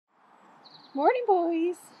Morning,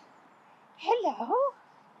 boys. Hello.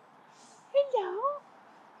 Hello.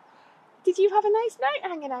 Did you have a nice night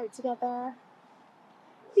hanging out together?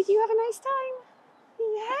 Did you have a nice time?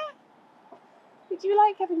 Yeah? Did you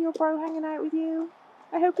like having your bro hanging out with you?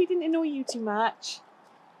 I hope he didn't annoy you too much.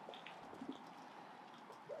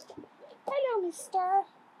 Hello, mister.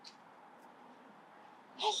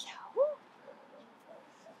 Hello.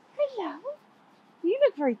 Hello. You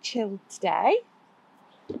look very chilled today.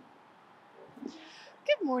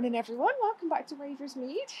 Good morning, everyone. Welcome back to Ravers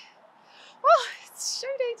Mead. Oh, it's show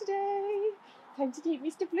day today. Time to take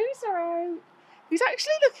Mr. Bulldozer out. He's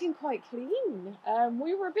actually looking quite clean.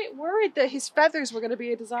 We were a bit worried that his feathers were going to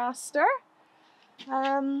be a disaster.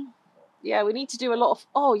 Yeah, we need to do a lot of...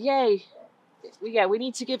 Oh, yay. Yeah, we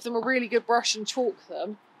need to give them a really good brush and chalk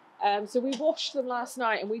them. So we washed them last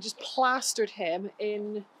night and we just plastered him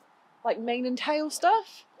in like mane and tail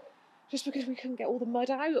stuff. Just because we couldn't get all the mud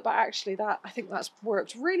out, but actually I think that's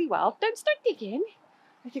worked really well. Don't start digging.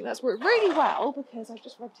 I think that's worked really well because I've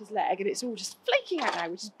just rubbed his leg and it's all just flaking out now,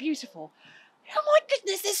 which is beautiful. Oh my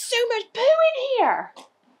goodness, there's so much poo in here.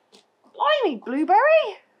 Blimey,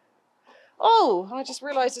 Blueberry. Oh, I just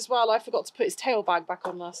realised as well I forgot to put his tail bag back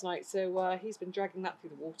on last night, so he's been dragging that through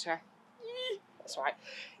the water. That's right.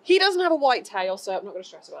 He doesn't have a white tail, so I'm not going to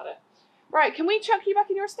stress about it. Right, can we chuck you back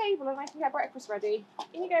in your stable and I can get breakfast ready?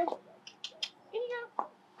 In you go. In you go.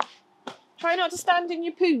 Try not to stand in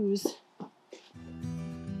your poos.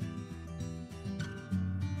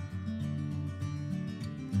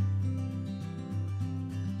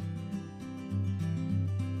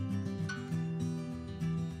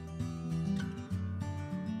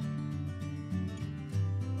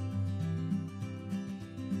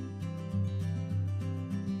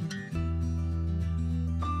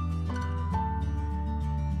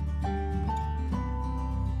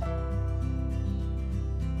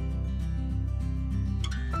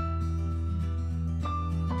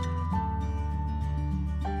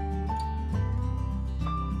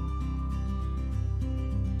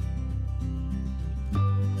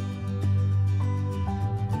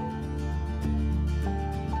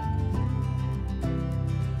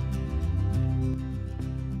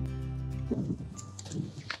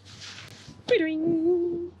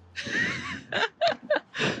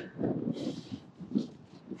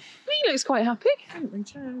 He looks quite happy. I didn't bring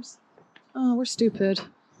chairs. Oh, we're stupid.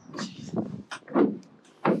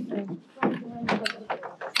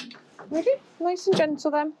 Ready? Nice and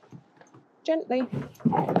gentle then. Gently.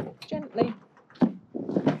 Gently.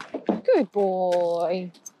 Good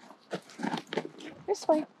boy. This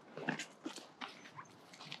way.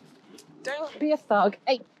 Don't be a thug.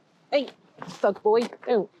 Hey, hey, thug boy.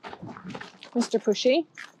 Don't. Mr. Pushy.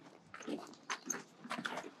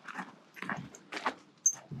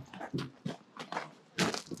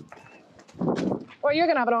 Well, you're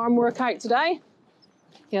going to have an arm workout today.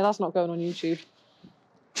 Yeah, that's not going on YouTube.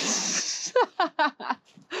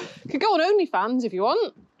 Could go on OnlyFans if you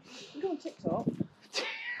want. You go on TikTok.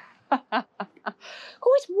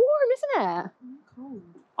 Oh, it's warm, isn't it? I'm cold.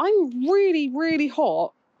 I'm really, really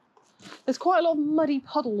hot. There's quite a lot of muddy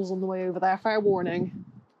puddles on the way over there, fair warning.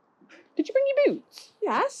 Did you bring your boots?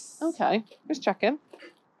 Yes. Okay, just checking.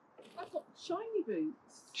 I've got shiny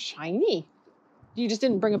boots. Shiny. You just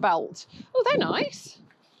didn't bring a belt. Oh, they're nice.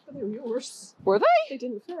 But they were yours. Were they? They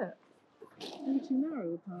didn't fit. They were too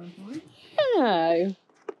narrow, apparently. Oh.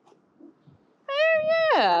 Oh,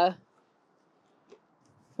 yeah.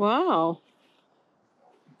 Wow.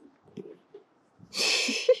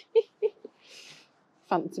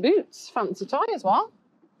 Fancy boots. Fancy tie as well.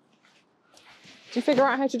 Did you figure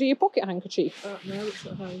out how to do your pocket handkerchief? No, it's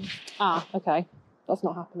at home. Ah, okay. That's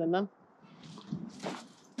not happening then.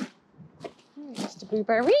 Mr.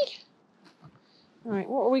 Blueberry. Right,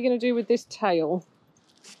 what are we going to do with this tail?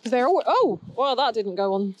 Because they're all... Oh, well, that didn't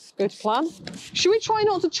go to plan. Should we try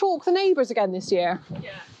not to chalk the neighbours again this year?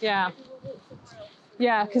 Yeah. Yeah.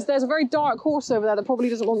 Yeah, because there's a very dark horse over there that probably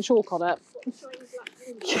doesn't want chalk on it.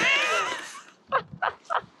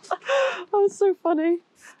 Oh, it's so funny.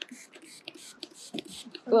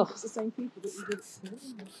 Oh, it's the same people that you did.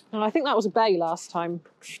 And I think that was a bay last time.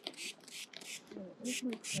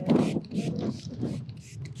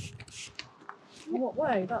 What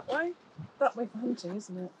way? That way? That way for hunting,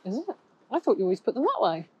 isn't it? Is it? I thought you always put them that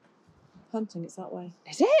way. Hunting, it's that way.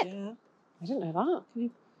 Is it? Yeah. I didn't know that. Can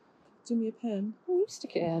you do me a pin? Oh, you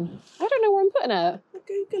stick it in. I don't know where I'm putting it. Well,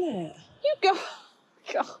 Google it. You go.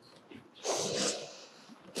 God.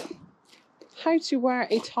 How to wear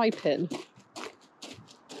a tie pin.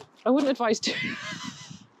 I wouldn't advise to.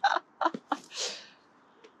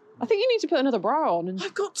 I think you need to put another bra on. And...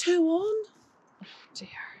 I've got two on. Oh dear.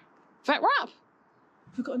 Vet wrap?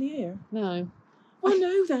 Have you got any here? No. Oh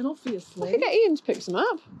no, then I obviously. could get Ian to pick some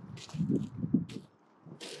up.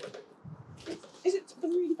 Is it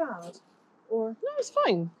really bad? Or No, it's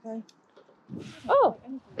fine. okay. Oh,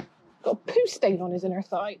 got a poo stain on his inner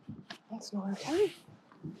thigh. That's not okay.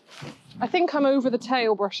 I think I'm over the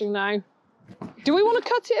tail brushing now. Do we want to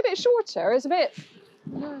cut it a bit shorter? It's a bit...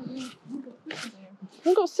 No, you haven't got scissors here.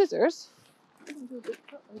 I've got scissors. It doesn't do a big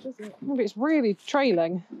cut though, does it? Maybe it's really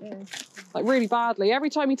trailing. Yeah. Like really badly. Every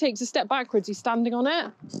time he takes a step backwards, he's standing on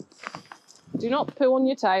it. Do not poo on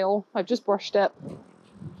your tail. I've just brushed it.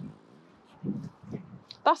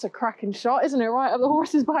 That's a cracking shot, isn't it? Right up the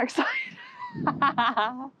horse's backside.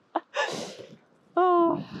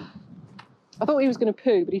 Oh. I thought he was going to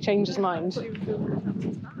poo, but he changed his mind. I thought you were filming the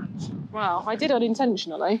captain's badge. Well, I did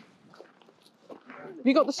unintentionally. Have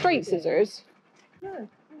you got the straight scissors? No, I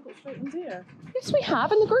haven't got straight ones here. Yes, we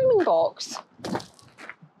have in the grooming box.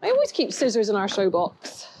 I always keep scissors in our show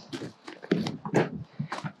box.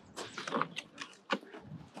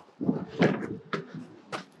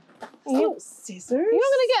 Oh, scissors? You're not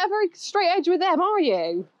going to get a very straight edge with them, are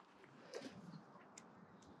you?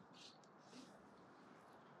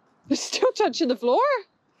 You're still touching the floor?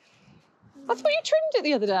 I thought you trimmed it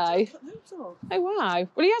the other day. Cut loads off. Oh, wow.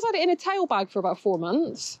 Well, he has had it in a tail bag for about 4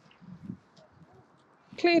 months.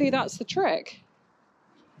 Clearly, that's the trick.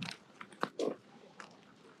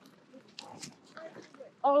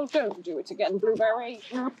 Oh, don't do it again, Blueberry.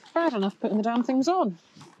 You're bad enough putting the damn things on.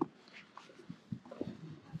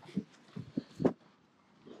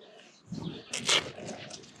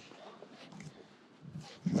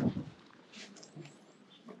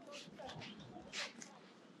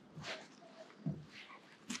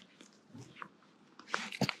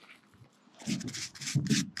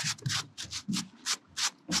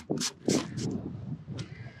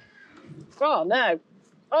 Oh, no.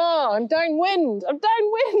 Oh, I'm downwind. I'm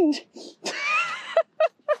downwind.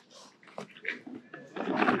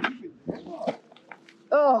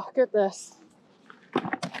 Oh, goodness.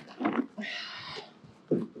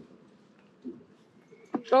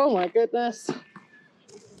 Oh, my goodness.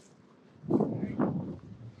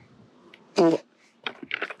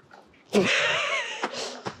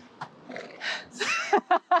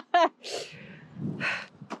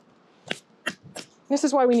 This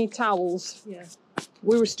is why we need towels. Yeah.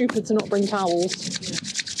 We were stupid to not bring towels.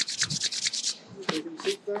 You can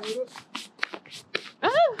sit down with us?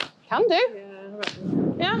 Ah, can do. Yeah, I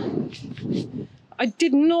reckon. Yeah. I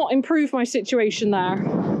did not improve my situation there.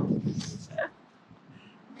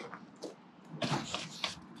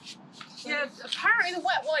 Yeah, apparently the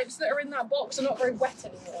wet wipes that are in that box are not very wet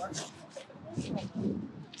anymore. That's a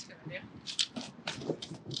good idea.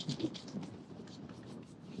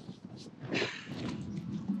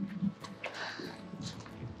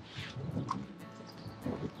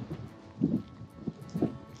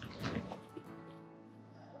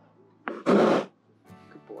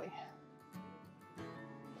 Good boy.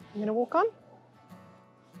 You gonna walk on?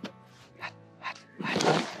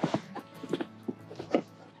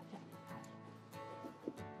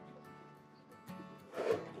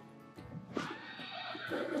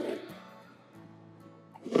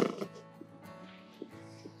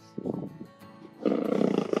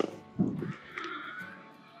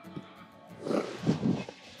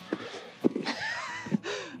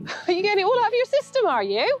 Are you getting it all out of your system, are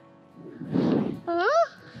you? Huh?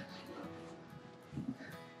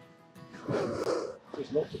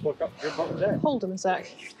 Just not to pluck up, jump up there. Hold on a sec.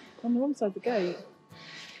 On the wrong side of the gate.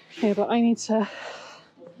 Yeah, but I need to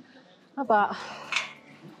have that.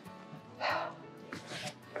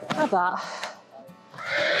 Have that.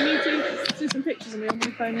 Can you do some pictures of me on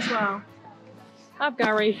my phone as well? Have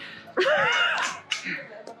Gary.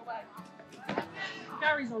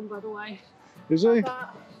 Gary's on, by the way. Is he?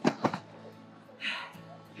 That.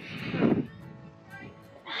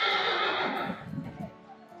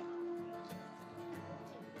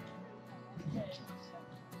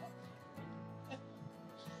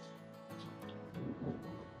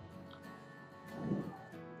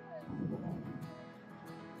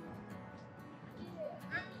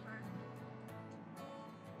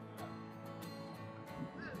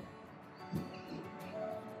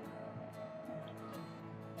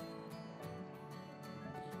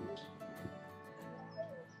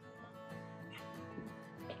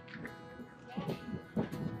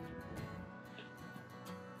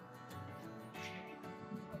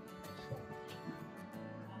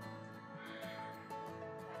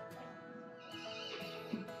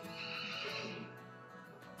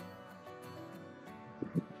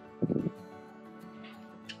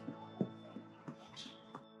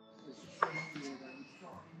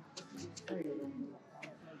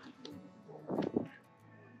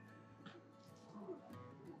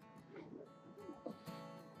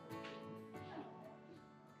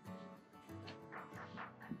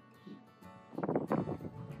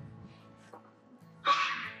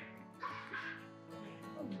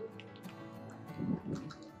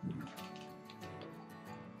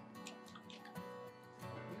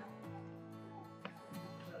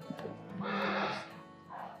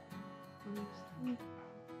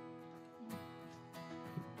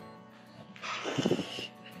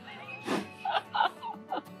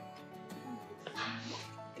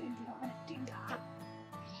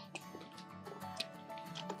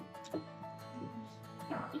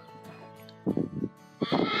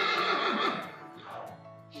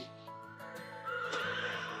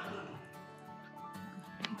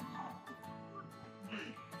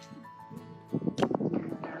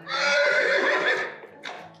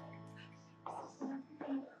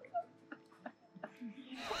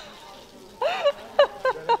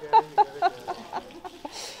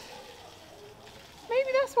 Maybe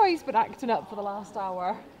that's why he's been acting up for the last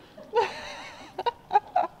hour.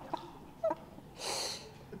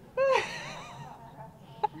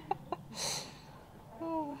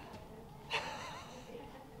 Oh.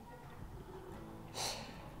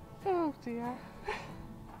 Oh dear.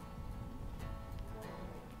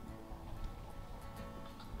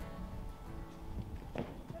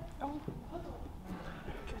 Oh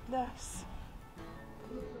goodness.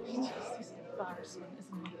 This is embarrassing,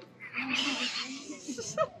 isn't it?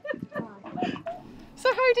 So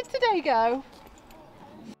how did today go?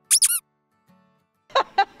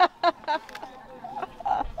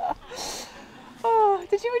 Oh,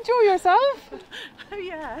 did you enjoy yourself? Oh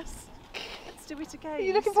yes. Let's do it again. Are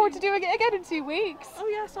you looking forward to doing it again in 2 weeks? Oh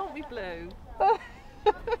yes, aren't we blue?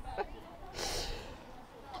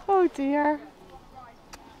 Oh dear.